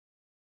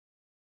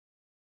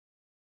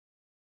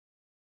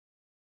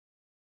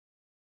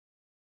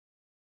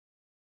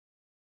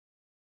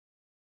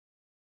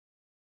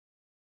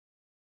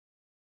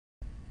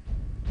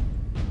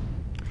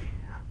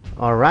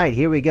Alright,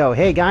 here we go.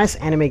 Hey guys,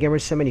 Anime Gamer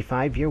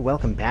 75 here.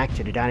 Welcome back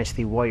to the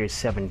Dynasty Warriors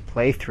 7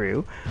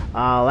 playthrough.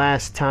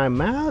 Last time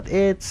out,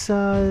 it's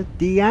the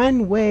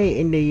Yan Wei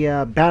in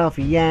the Battle of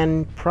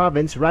Yan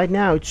Province. Right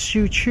now, it's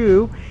Shu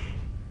Chu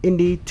in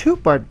the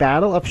two-part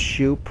Battle of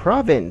Shu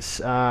Province.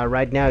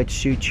 Right now, it's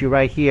Shu Chu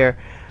right here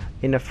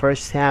in the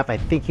first half. I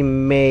think he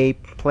may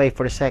play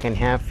for the second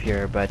half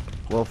here, but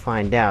we'll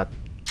find out.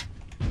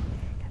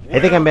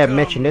 I think I may have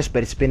mentioned this,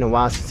 but it's been a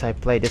while since I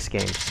played this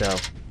game, so...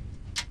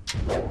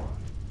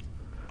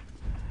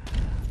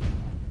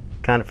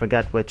 kind of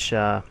forgot which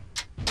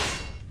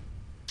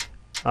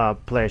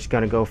player's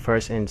gonna go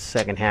first in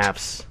second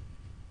halves.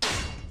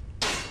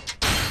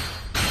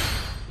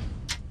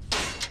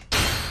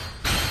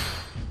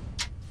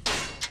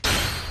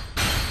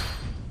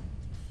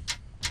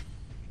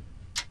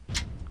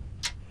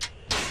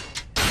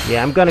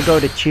 Yeah, I'm gonna go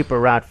the cheaper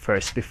route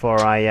first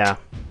before I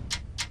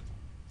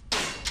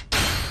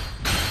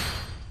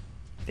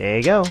there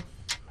you go.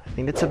 I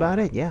think that's about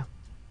it, yeah.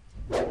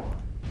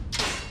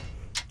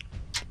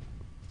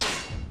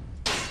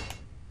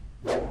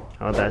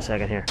 Hold on a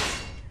second here.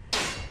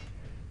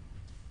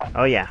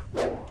 Oh yeah.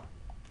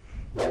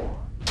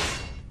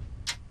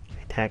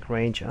 Attack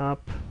range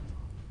up.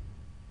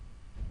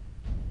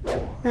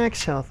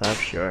 Max health up,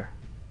 sure.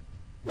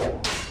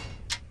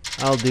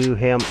 I'll do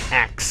him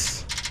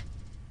X.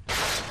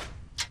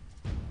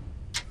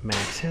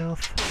 Max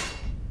health.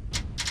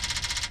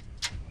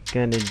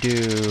 Gonna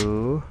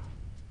do...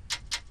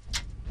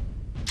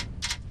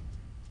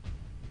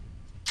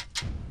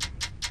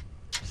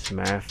 As a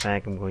matter of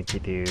fact, I'm going to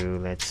do,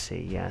 let's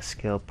see, yeah,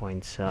 skill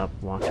points up,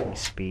 walking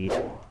speed,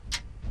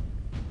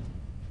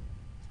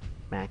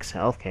 max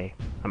health. Okay,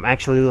 I'm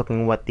actually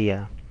looking what the,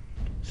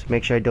 so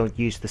make sure I don't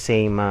use the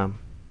same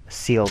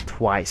seal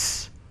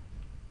twice.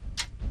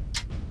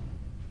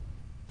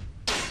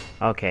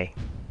 Okay,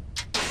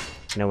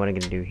 I know what I'm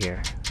gonna do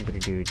here. I'm gonna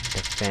do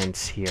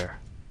defense here.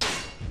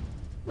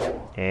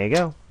 There you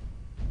go.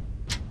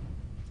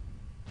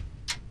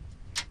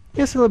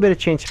 Just a little bit of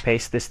change of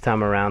pace this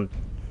time around.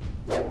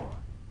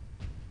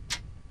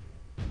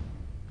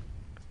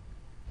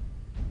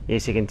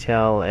 As you can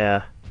tell,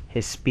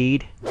 his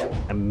speed,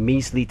 a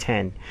measly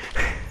 10.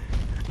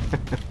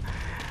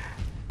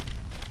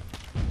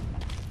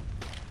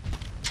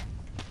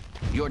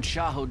 Your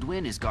Xiahou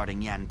Duin is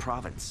guarding Yan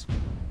Province.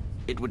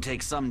 It would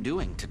take some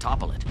doing to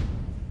topple it.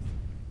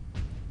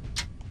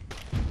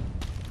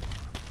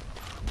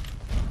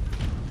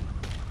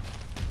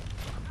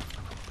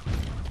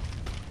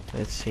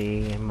 Let's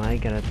see, am I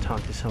gonna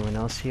talk to someone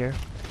else here?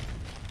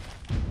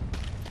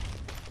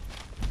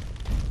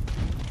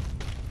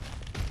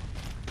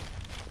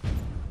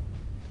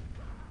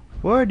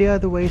 Where are the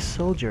other way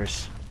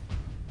soldiers?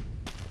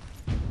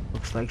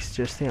 Looks like it's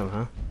just him,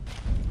 huh?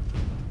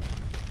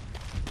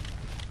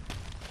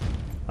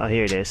 Oh,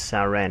 here it is,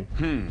 Sao Ren.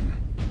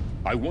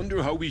 I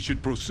wonder how we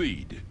should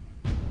proceed.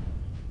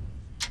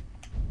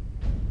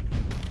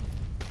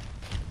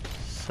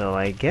 So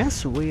I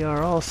guess we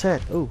are all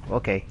set. Oh,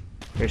 okay.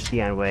 Here's the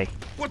Yan Wei.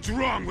 What's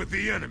wrong with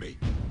the enemy?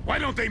 Why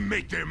don't they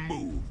make their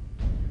move?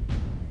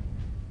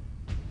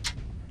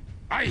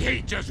 I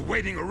hate just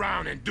waiting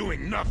around and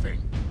doing nothing.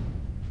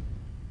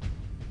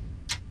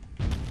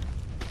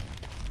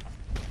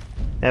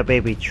 That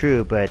may be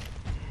true, but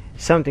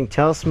something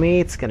tells me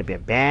it's gonna be a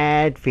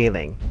bad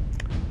feeling.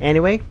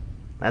 Anyway,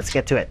 let's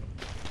get to it.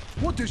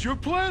 What is your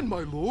plan,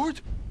 my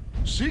lord?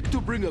 Seek to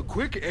bring a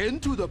quick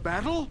end to the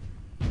battle?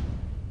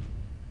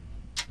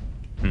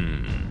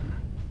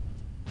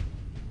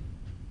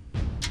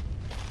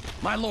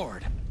 My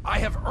lord, I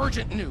have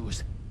urgent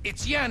news.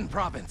 It's Yan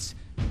Province.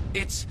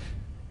 It's...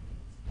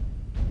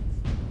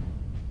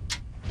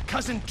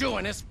 Cousin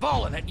Duin has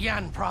fallen at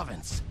Yan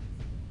Province.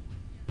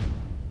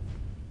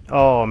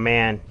 Oh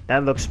man,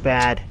 that looks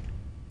bad.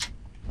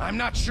 I'm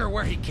not sure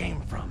where he came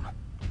from,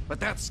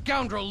 but that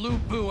scoundrel Lu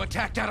Bu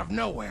attacked out of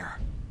nowhere.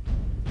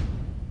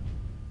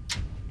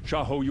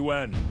 Xiahou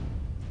Yuan.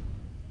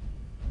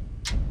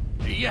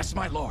 Yes,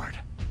 my lord.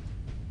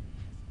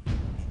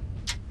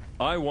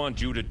 I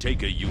want you to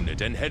take a unit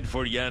and head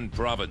for Yan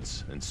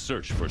Province and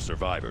search for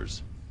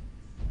survivors.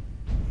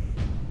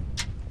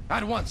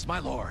 At once, my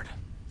lord.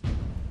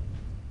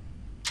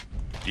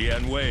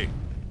 Yan Wei,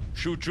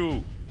 Shu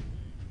Chu.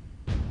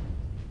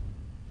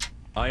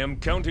 I am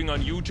counting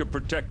on you to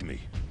protect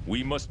me.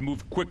 We must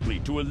move quickly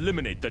to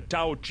eliminate the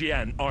Tao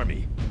Qian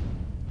army.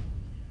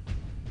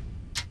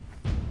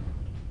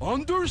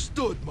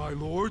 Understood, my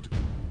lord.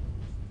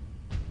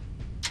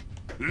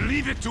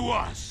 Leave it to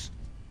us.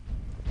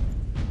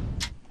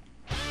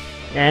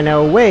 And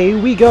away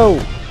we go.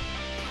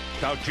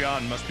 Tao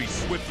Qian must be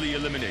swiftly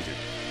eliminated.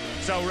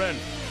 Sao Ren,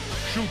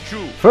 Shu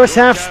Chu. First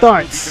your half task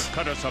starts. will be to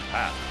cut us a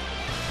path.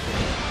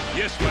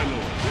 Yes, my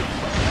lord.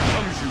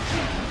 Come, Shu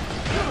Chu.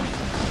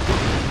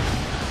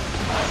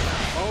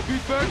 I'll be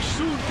back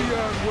soon,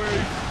 Yan Wei.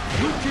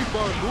 You keep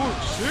our lord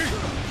safe.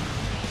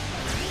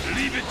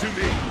 Leave it to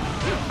me.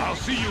 I'll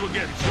see you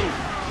again soon.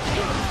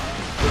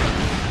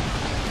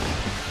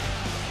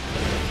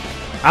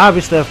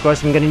 Obviously, of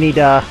course, I'm gonna need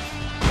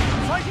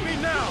Fight me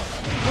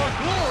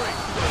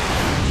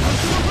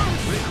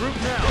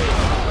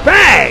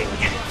Bang!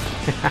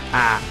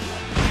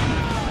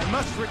 I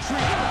must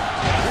retreat.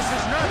 This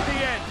is not the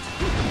end.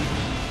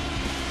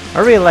 I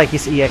really like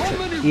his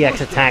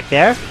EX attack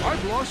there.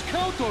 I've lost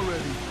count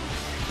already.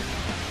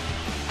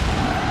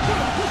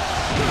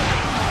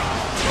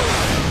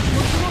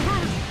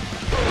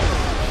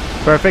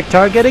 Perfect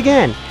target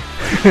again.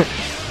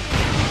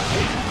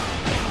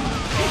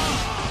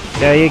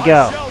 There you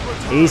go.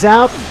 He's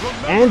out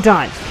and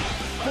done.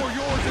 For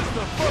yours is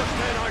the first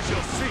man I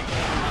shall see.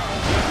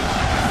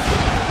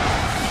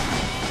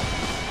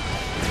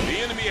 The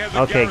enemy has a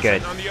Okay, garrison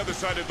good. on the other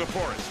side of the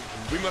forest.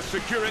 We must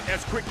secure it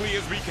as quickly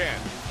as we can.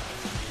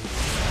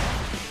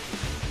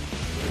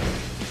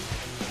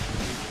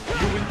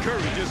 You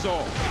encourage us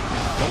all,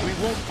 but we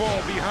won't fall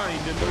behind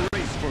in the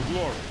race for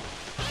glory.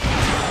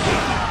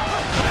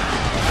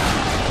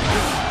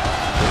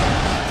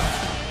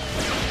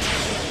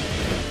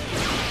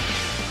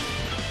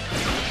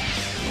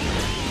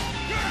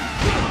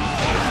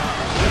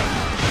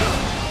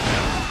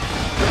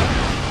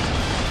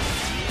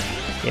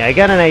 Yeah, I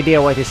got an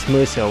idea what this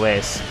Muso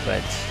is,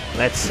 but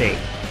let's see.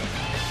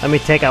 Let me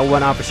take out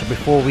one officer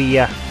before we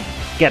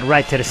get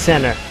right to the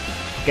center.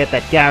 Get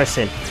that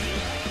garrison.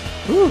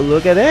 Ooh,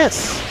 look at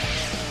this!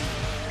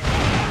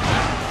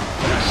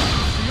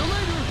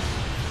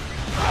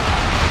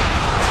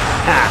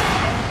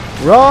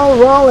 Ha! Roll,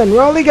 roll, and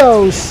roll he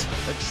goes!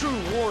 A true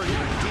warrior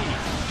indeed.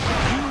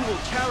 You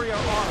will carry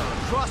our honor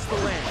across the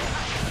land.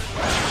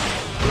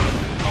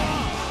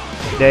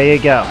 There you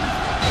go.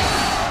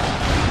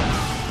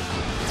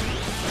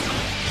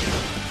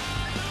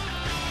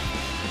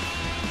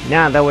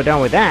 Now that we're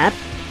done with that,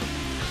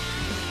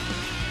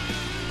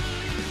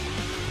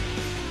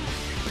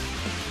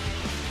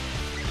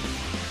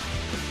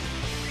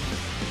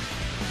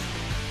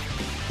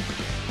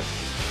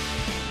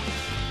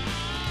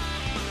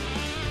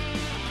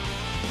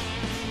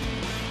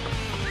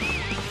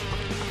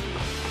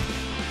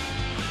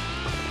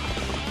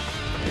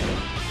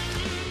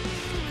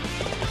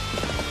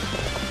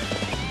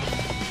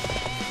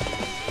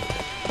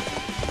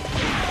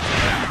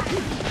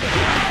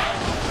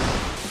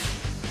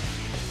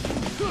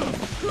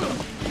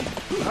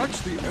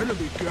 That's the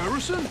enemy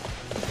garrison?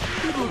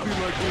 It'll be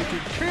like making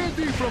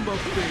candy from a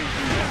baby.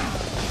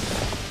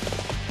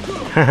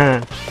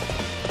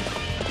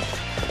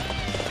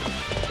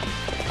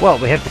 well,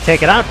 we have to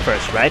take it out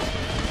first, right?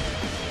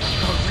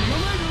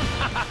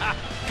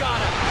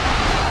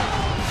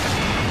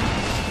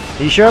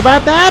 You sure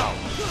about that?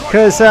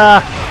 Cause,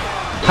 I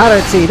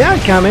didn't see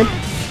that coming.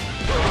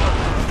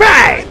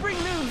 Bang! Bring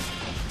news.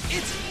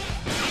 It's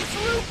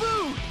Lu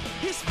Bu.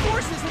 His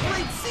forces have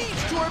laid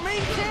siege to our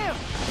main camp.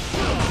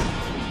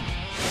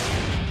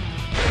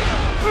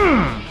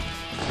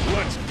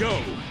 Let's go.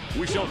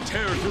 We shall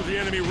tear through the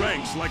enemy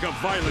ranks like a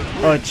violent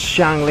wind. Oh, it's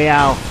Shang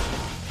Liao.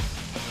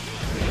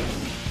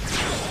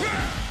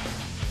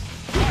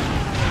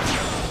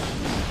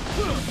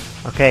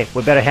 Okay,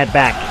 we better head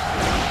back.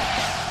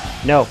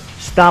 No,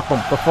 stop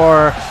him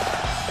before...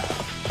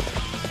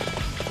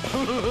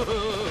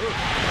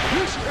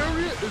 This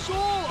area is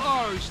all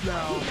ours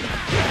now.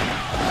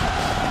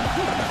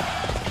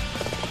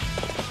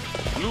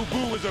 Lu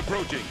Bu is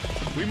approaching.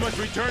 We must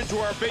return to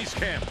our base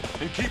camp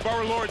and keep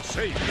our lord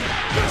safe.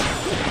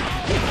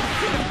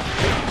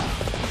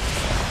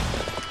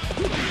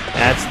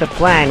 That's the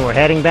plan. We're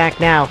heading back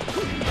now.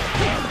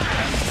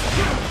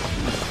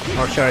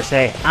 Or should I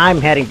say, I'm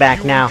heading back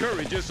You now.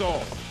 encourage us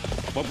all,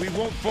 but we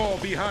won't fall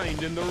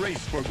behind in the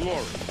race for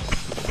glory.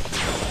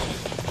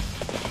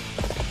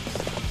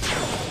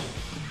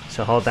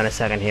 So hold on a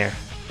second here.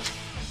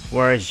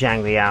 Where is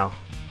Zhang Liao?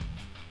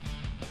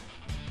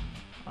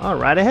 Oh,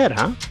 right ahead,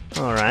 huh?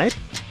 Alright.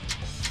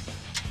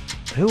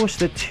 Who was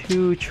the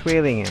two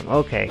trailing him?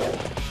 Okay.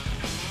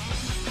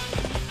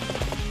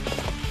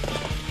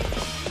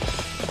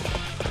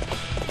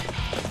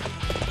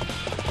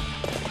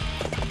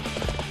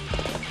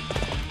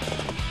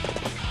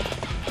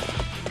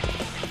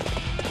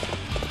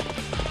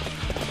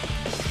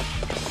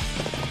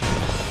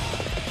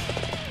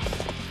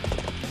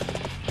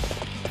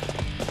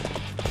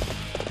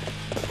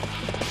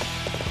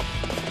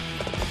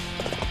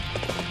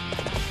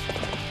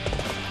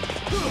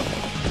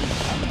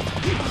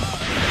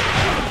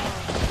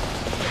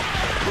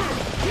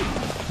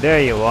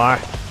 There you are.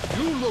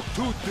 You look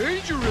too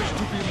dangerous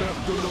to be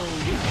left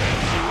alone.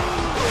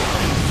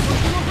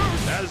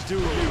 As do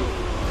you.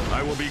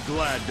 I will be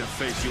glad to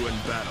face you in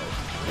battle.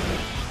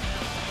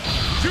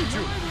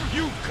 Choo-choo,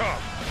 you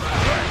come!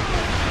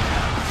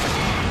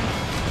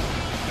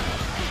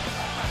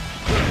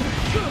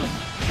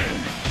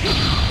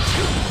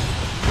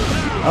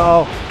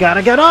 Oh,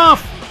 gotta get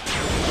off!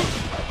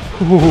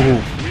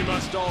 Ooh, We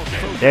must all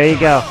focus. there you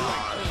go.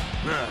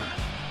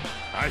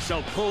 I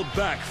shall pull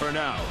back for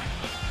now.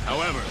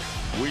 However,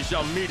 we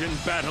shall meet in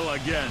battle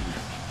again.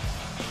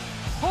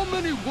 How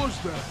many was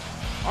that?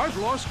 I've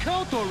lost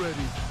count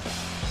already.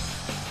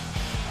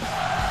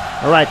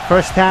 Alright,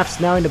 first half's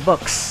now in the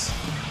books.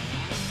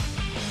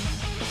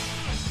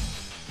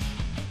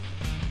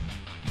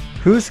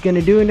 Who's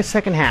gonna do in the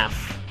second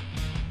half?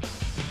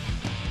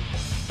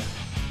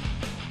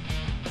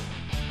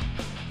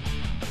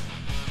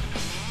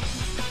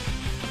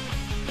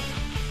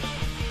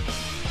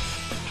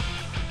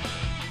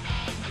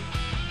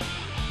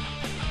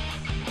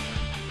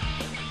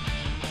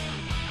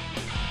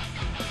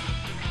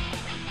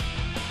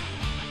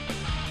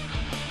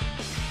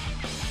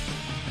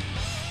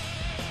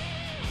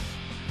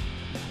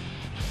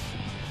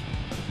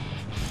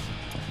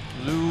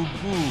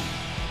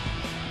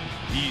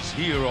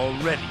 here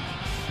already.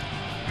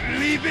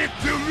 Leave it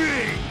to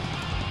me!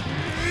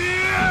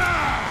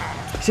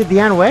 Is it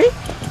the Way?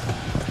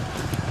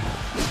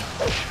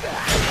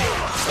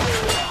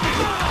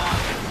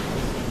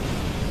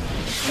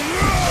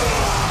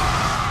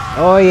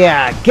 Oh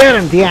yeah, get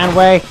him,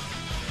 Way!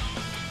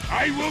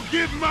 I will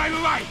give my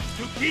life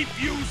to keep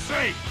you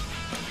safe!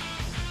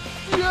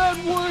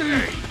 Yan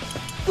Wei!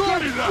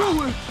 Don't it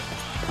do it!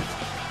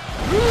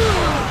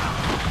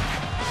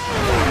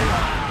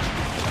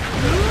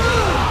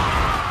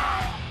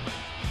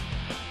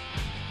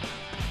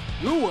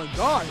 You and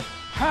I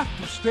have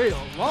to stay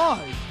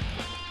alive.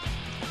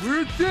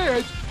 We're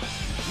dead.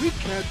 We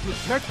can't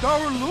protect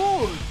our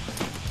lord.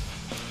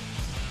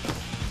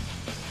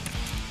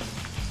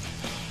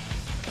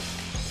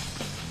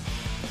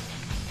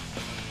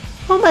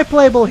 Who am I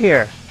playable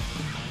here?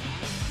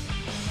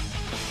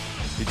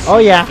 Oh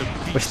yeah,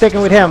 we're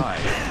sticking with him.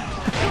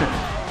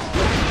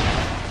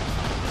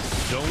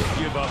 Don't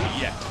give up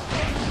yet.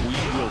 We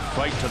will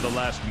fight to the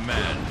last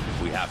man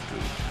if we have to.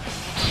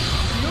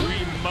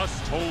 We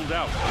must hold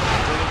out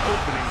until an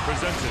opening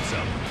presents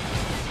itself.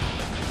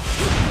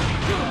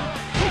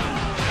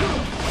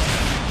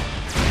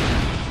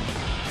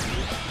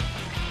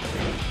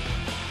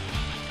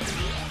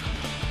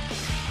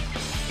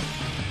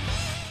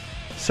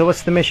 So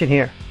what's the mission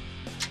here?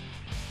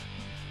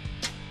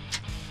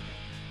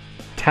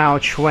 Tao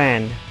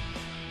Chuan.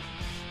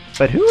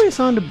 But who is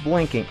on the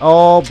blinking?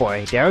 Oh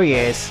boy, there he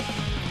is.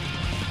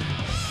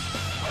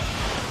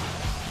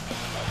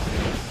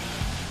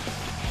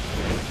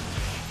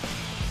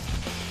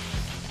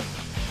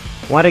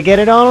 Want to get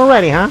it on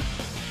already, huh?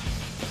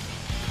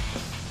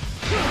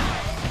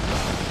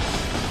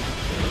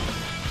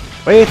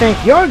 Where do you think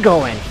you're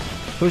going?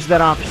 Who's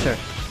that officer?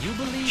 You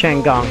believe Chen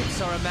your Gong.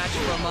 wits are a match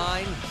for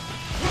mine?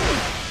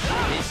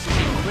 This is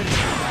a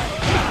critical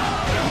battle.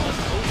 We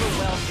must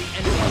overwhelm the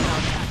enemy in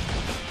our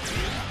tactics.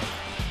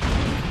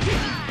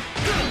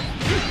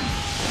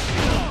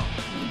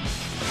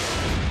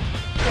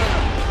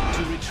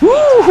 To retreat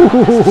is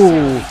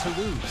necessary to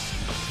lose.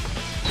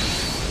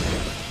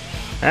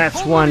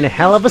 That's one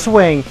hell of a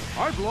swing.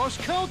 I've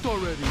lost count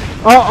already.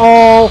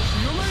 Uh-oh!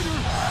 See you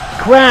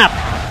later. Crap!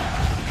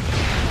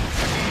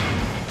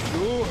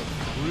 You're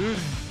pretty.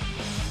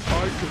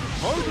 I can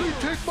hardly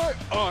take my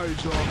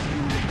eyes off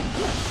you.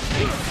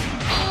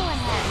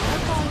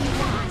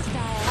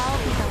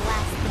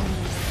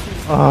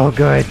 Oh,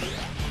 good.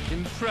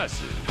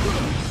 Impressive.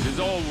 It is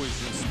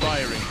always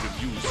inspiring to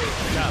view such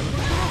talent.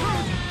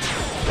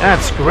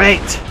 That's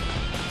great.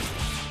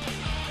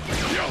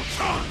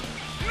 Yelchan!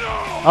 No!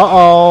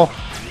 Uh-oh.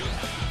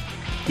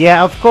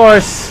 Yeah, of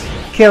course,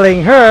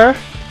 killing her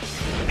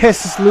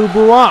pisses Lu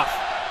Bu off.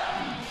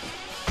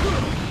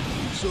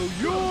 So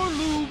you're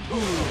Lu Bu.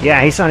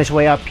 Yeah, he's on his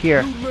way up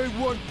here. You lay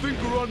one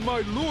finger on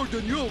my lord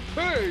and you'll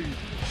pay.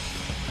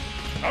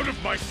 Out of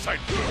my sight,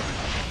 Lord.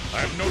 I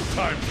have no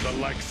time for the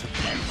likes of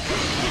you.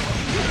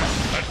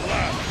 At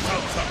last,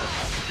 Salsa,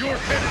 your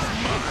head is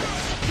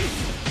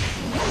mine.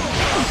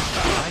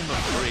 I'm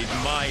afraid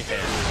my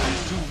head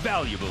is too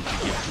valuable to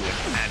give to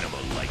an animal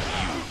like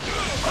you.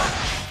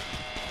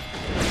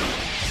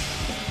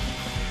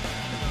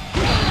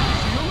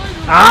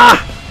 Ah!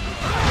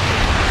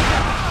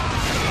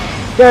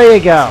 There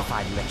you go. If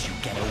I let you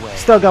get away.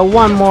 Still got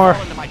one more.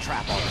 Fall into my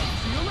trap already.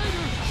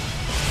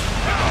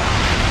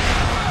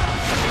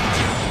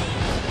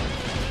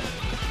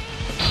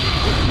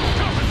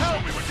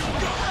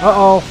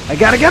 Uh-oh. I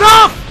gotta get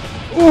off!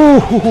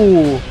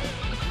 Ooh!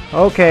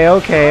 Okay,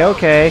 okay,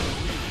 okay.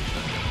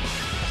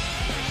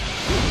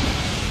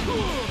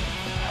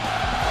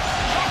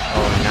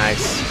 Oh,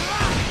 nice.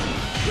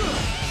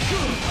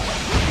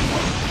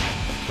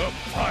 The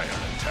fire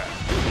attack.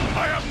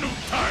 I have no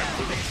time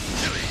for these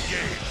silly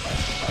games.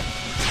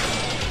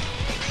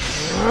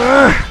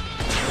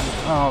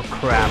 Oh,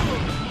 crap.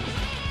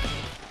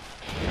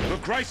 The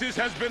crisis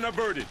has been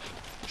averted.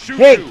 Shoot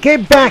Hey, you.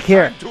 get back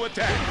here! To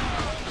attack.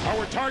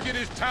 Our target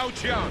is Tao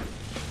Qian.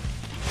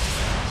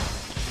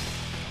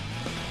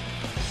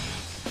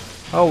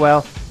 Oh,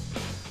 well.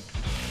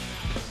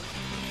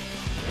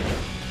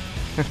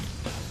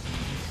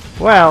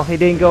 Well, he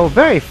didn't go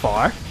very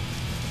far.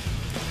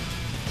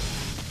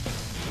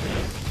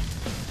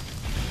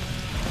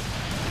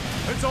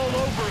 It's all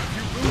over if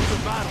you lose the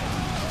battle.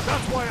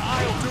 That's why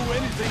I'll do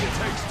anything it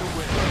takes to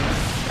win.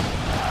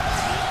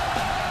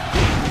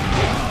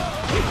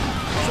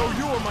 So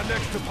you are my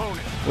next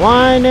opponent.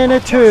 1 and a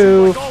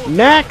 2.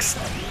 Next!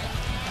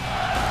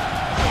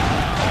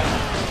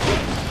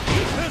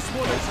 This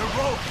one is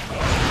heroic.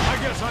 I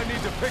guess I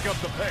need to pick up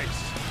the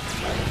pace.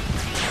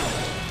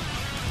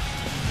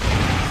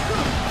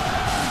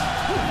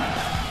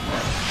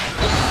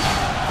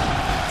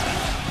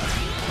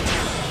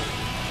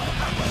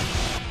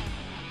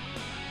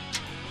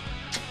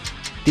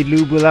 Did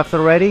Lu Bu left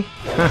already?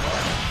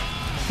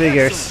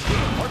 Figures.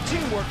 Our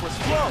teamwork was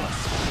flawless.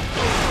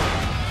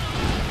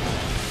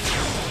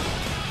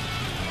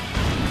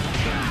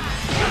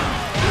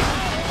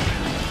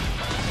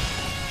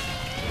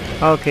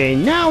 Okay,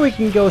 now we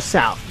can go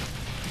south.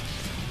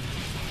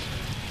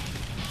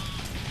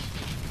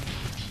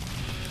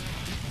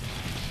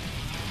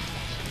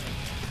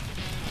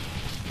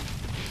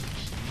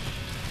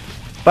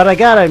 But I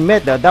gotta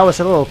admit though, that was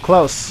a little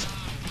close.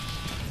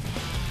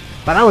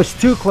 But I was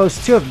too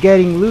close too of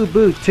getting Lu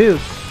Bu too.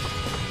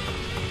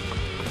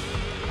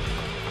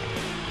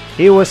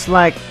 He was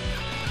like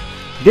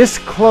this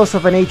close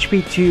of an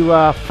HP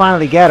to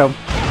finally get him.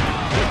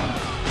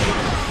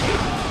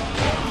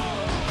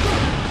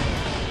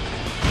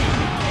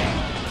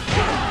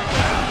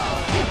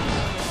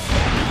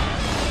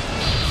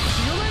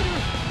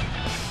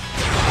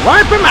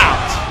 Wipe him out!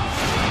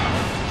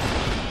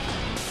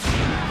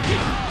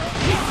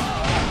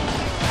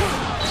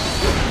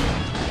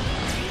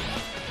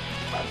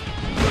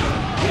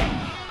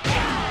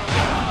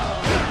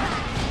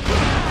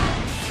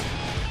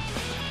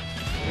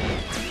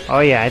 Oh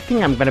yeah, I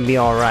think I'm gonna be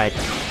alright.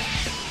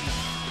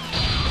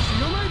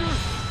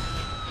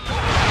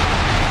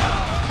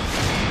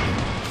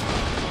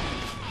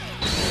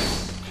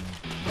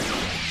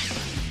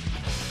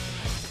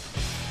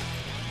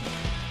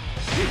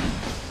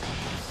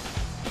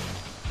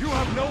 You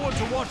have no one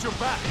to watch your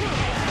back.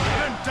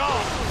 Then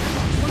die.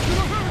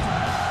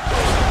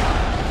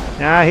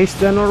 Nah, he's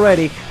done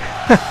already.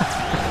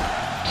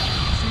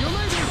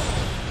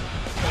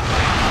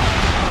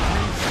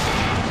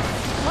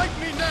 Fight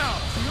me now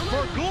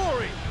for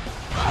glory.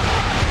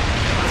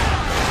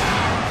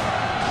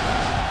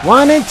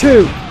 1 and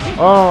 2.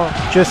 Oh,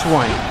 just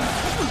 1.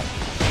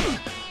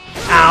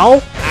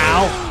 Ow!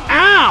 Ow!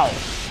 Ow!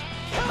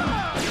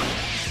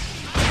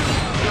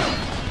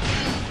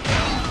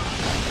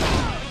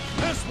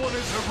 This one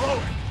is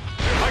heroic.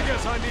 I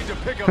guess I need to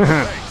pick up the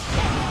pace.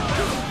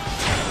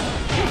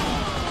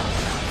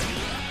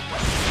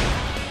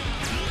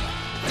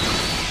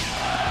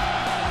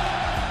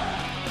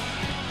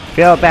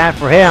 Feel bad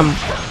for him.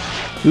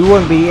 We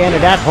wouldn't be into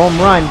that home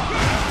run.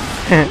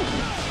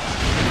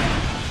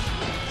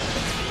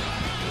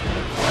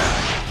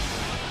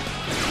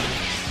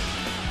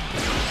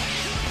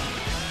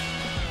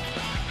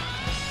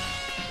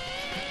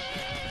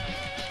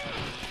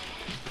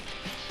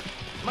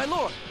 My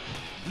lord,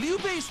 Liu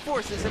Bei's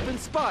forces have been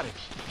spotted.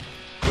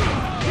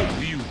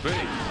 Liu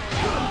Bei?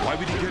 Why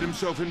would he get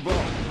himself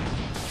involved?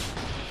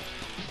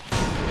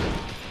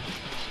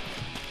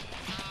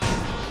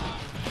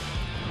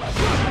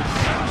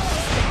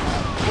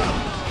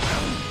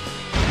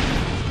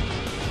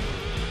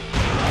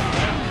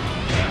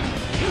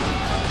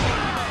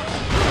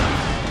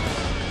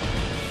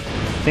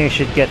 I think I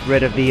should get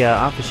rid of the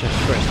officers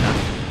first, huh?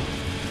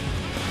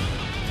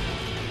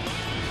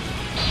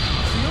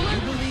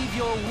 You believe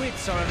your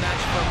wits are a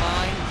match for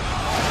mine?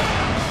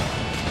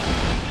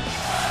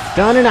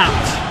 Done and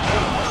out.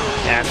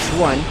 That's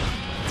 1.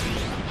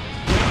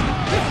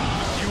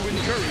 You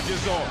encourage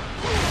us all,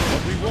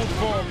 but we won't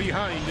fall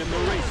behind in the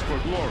race for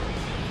glory.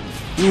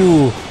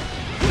 Ooh.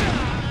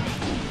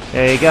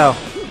 There you go.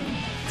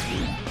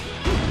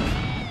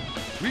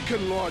 We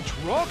can launch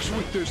rocks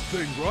with this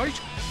thing,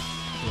 right?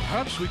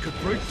 Perhaps we could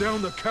break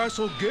down the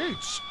castle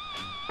gates.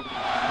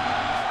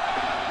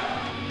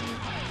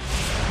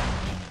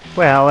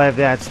 Well, if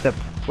that's the...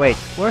 Wait,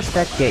 where's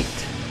that gate?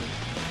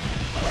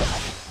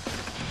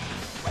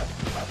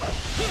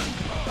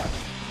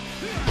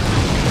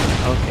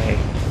 Okay.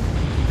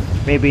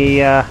 Maybe,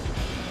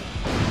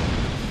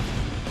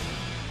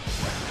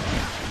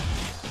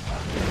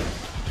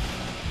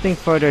 think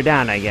further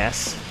down, I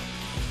guess.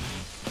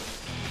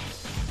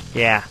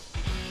 Yeah.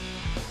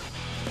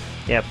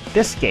 Yep,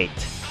 this gate.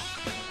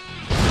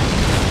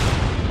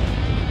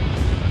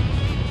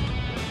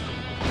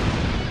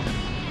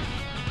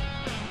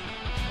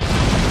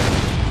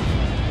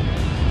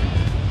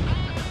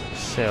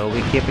 So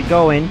we keep it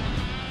going.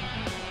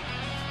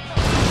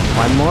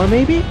 1 more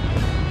maybe?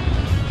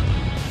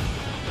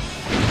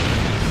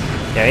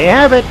 There you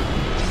have it!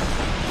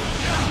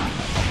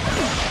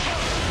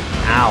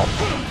 Ow.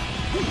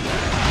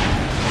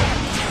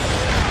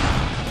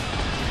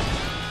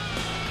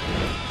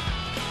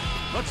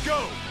 Let's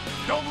go.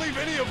 Don't leave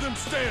any of them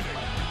standing.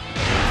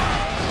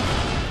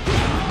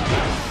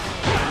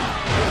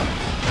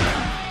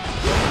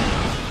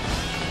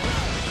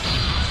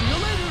 See you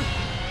later.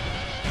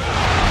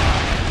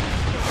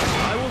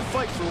 I will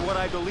fight for what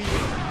I believe in.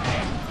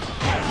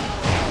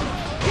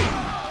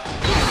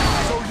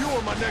 So you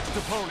are my next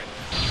opponent.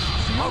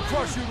 I'll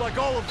crush you like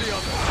all of the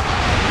others.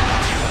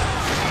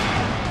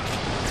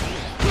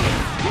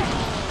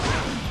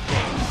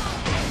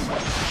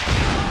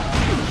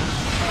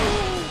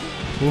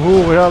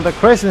 Ooh, with all the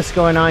craziness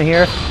going on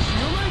here.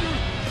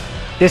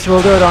 This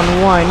will do it on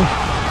 1.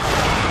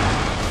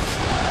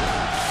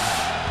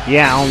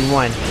 Yeah, on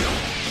 1.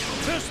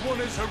 This one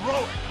is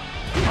heroic.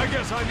 I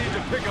guess I need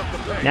to pick up the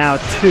pace. Now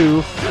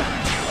 2.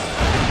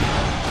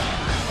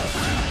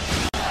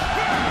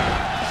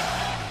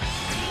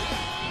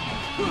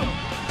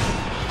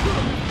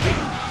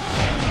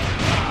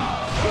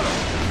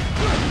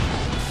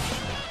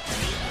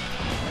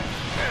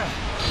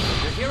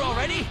 You're here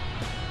already?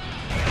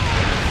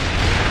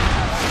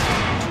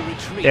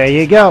 There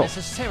you go.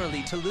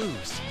 Necessarily to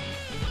lose.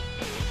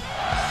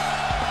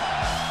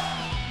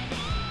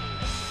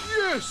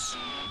 Yes!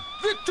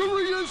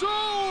 Victory is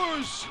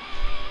ours!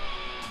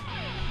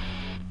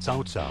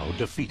 Cao Cao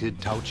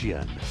defeated Tao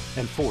Qian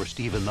and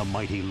forced even the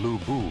mighty Lu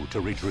Bu to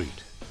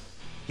retreat.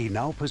 He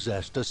now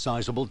possessed a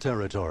sizable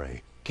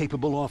territory,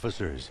 capable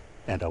officers,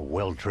 and a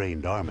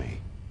well-trained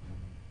army.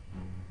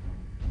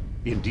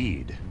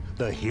 Indeed,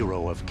 the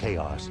hero of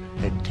chaos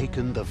had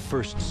taken the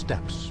first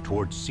steps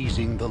towards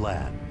seizing the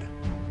land.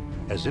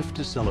 As if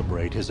to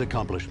celebrate his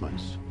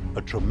accomplishments,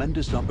 a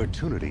tremendous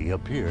opportunity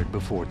appeared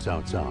before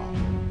Cao Cao.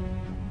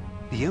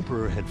 The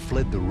emperor had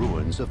fled the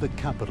ruins of the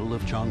capital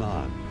of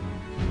Chang'an.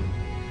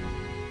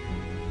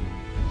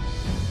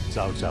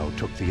 Cao Cao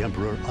took the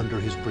emperor under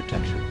his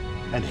protection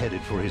and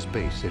headed for his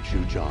base at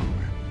Xuzhang.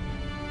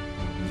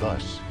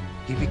 Thus,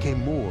 he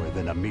became more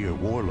than a mere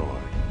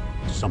warlord,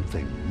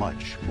 something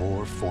much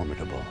more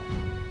formidable.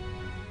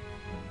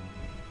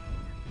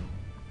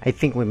 I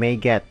think we may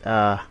get,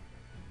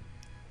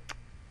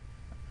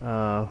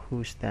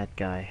 who's that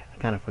guy? I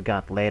kind of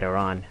forgot later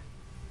on.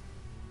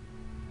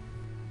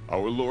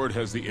 Our lord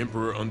has the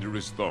Emperor under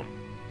his thumb,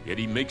 yet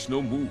he makes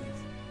no move.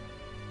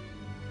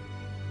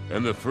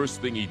 And the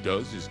first thing he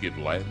does is give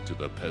land to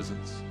the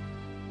peasants?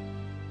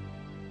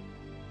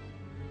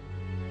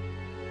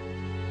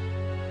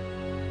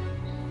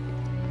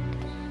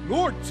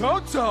 Lord Cao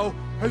Cao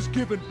has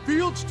given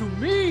fields to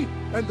me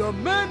and the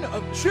men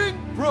of Qing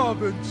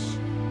province.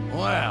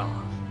 Well,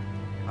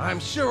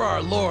 I'm sure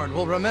our lord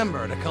will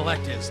remember to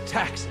collect his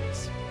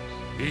taxes.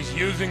 He's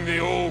using the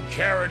old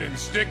carrot and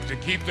stick to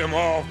keep them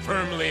all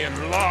firmly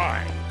in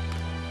line.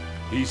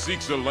 He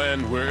seeks a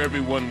land where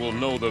everyone will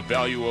know the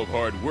value of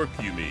hard work,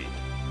 you mean?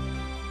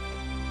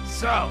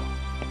 So,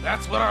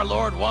 that's what our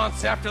lord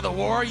wants after the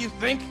war, you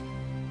think?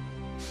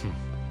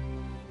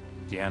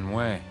 Dian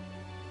Wei.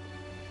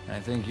 I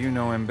think you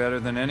know him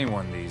better than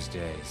anyone these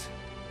days.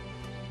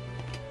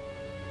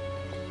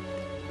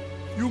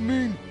 You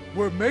mean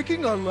we're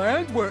making a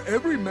land where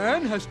every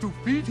man has to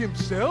feed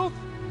himself?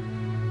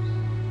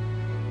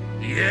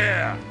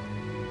 Yeah.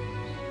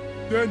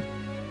 Then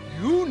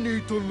you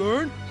need to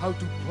learn how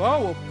to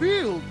plow a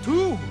field,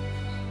 too.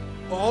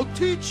 I'll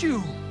teach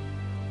you.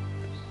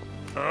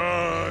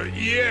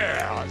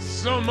 Yeah,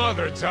 some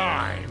other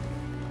time.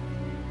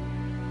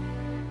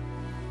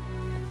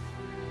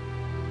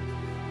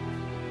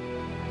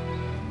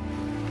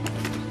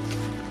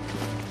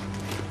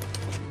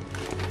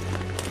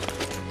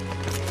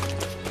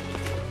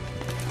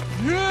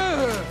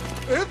 Yeah!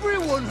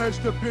 Everyone has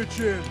to pitch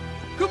in.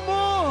 Come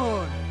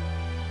on!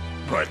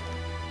 But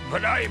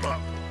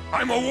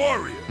I'm a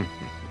warrior.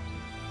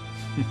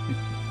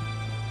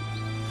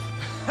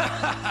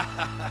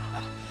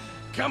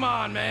 Come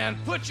on, man.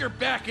 Put your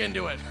back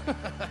into it.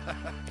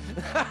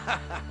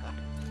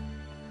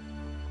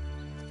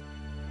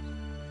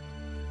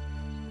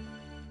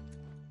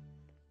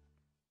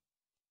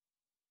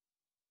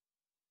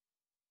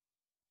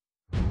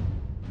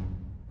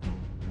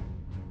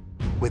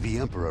 With the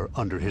emperor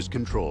under his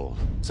control,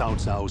 Cao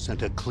Cao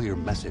sent a clear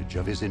message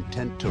of his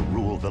intent to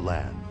rule the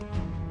land.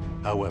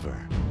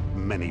 However,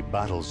 many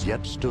battles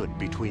yet stood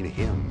between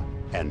him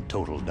and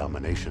total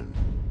domination.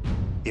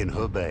 In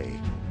Hauppage,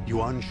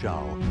 Yuan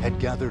Shao had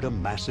gathered a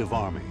massive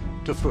army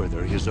to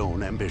further his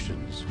own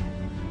ambitions.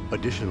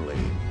 Additionally,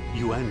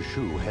 Yuan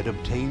Shu had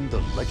obtained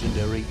the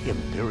legendary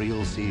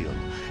Imperial Seal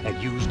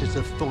and used its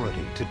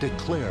authority to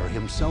declare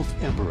himself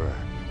emperor.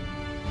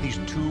 These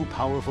two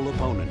powerful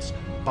opponents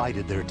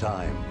bided their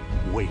time,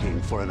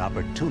 waiting for an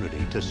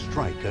opportunity to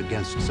strike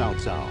against Cao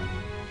Cao.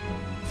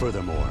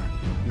 Furthermore,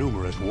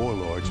 numerous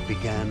warlords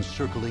began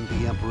circling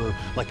the emperor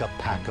like a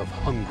pack of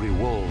hungry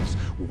wolves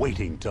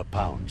waiting to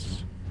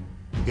pounce.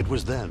 It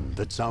was then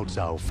that Cao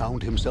Cao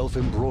found himself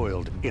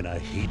embroiled in a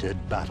heated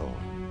battle.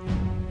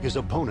 His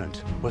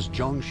opponent was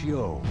Zhang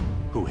Xiu,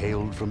 who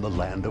hailed from the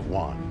land of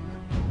Wan.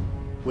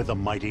 With the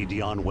mighty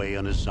Dian Wei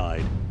on his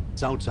side,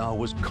 Cao Cao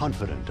was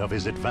confident of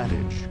his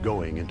advantage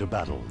going into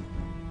battle.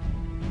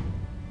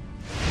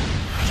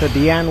 So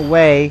Dian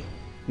Wei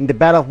in the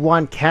Battle of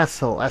Wan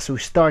Castle as we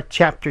start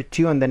Chapter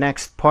 2 on the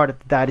next part of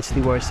the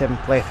Dynasty Warriors 7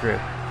 playthrough.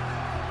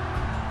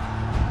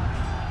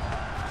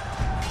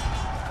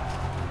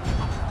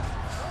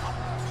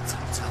 Cao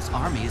Cao's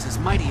army is as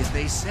mighty as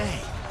they say.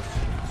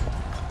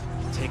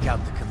 Take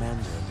out the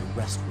commander and the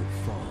rest would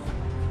fall,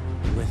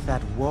 with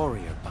that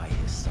warrior by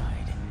his side.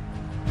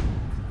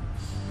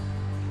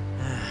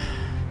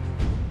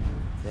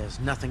 There's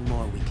nothing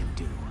more we can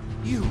do.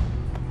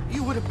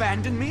 You would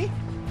abandon me?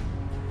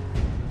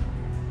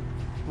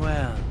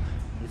 Well,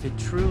 if it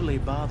truly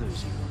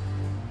bothers you,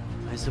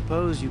 I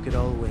suppose you could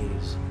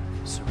always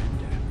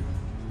surrender.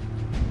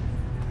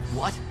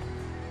 What?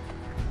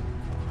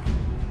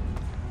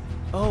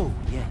 Oh,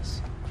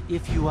 yes.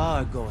 If you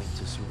are going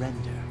to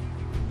surrender,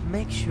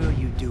 make sure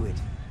you do it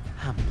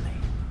humbly.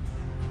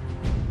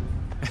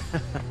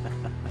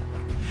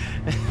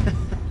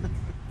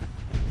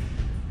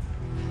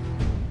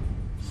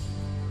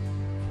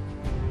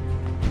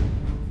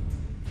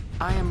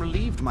 I am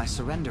relieved my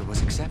surrender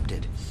was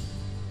accepted.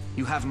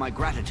 You have my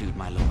gratitude,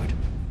 my lord.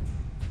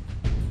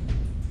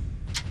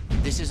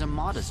 This is a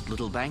modest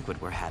little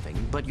banquet we're having,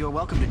 but you're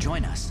welcome to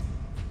join us.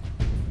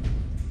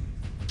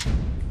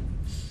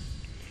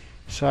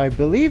 So I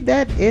believe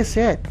that is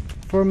it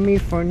for me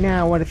for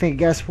now. I want to thank you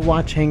guys for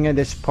watching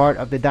this part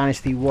of the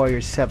Dynasty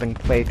Warriors 7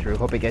 playthrough.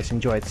 Hope you guys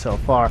enjoyed so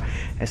far.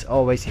 As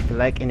always, if you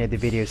like any of the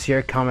videos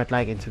here, comment,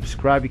 like, and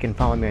subscribe. You can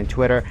follow me on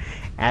Twitter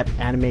at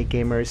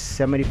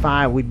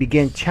AnimeGamers75. We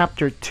begin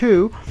Chapter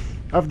 2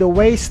 of the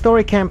Wei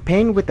story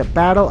campaign with the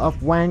Battle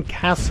of Wan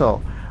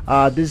Castle.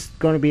 This is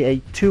going to be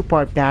a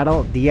two-part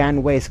battle.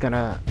 Dian Wei is going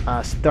to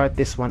start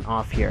this one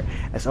off here.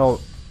 As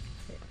all,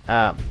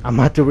 I'm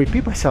about to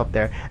repeat myself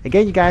there.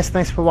 Again, you guys,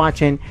 thanks for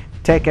watching.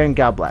 Take care and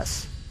God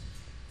bless.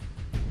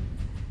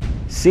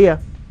 See ya.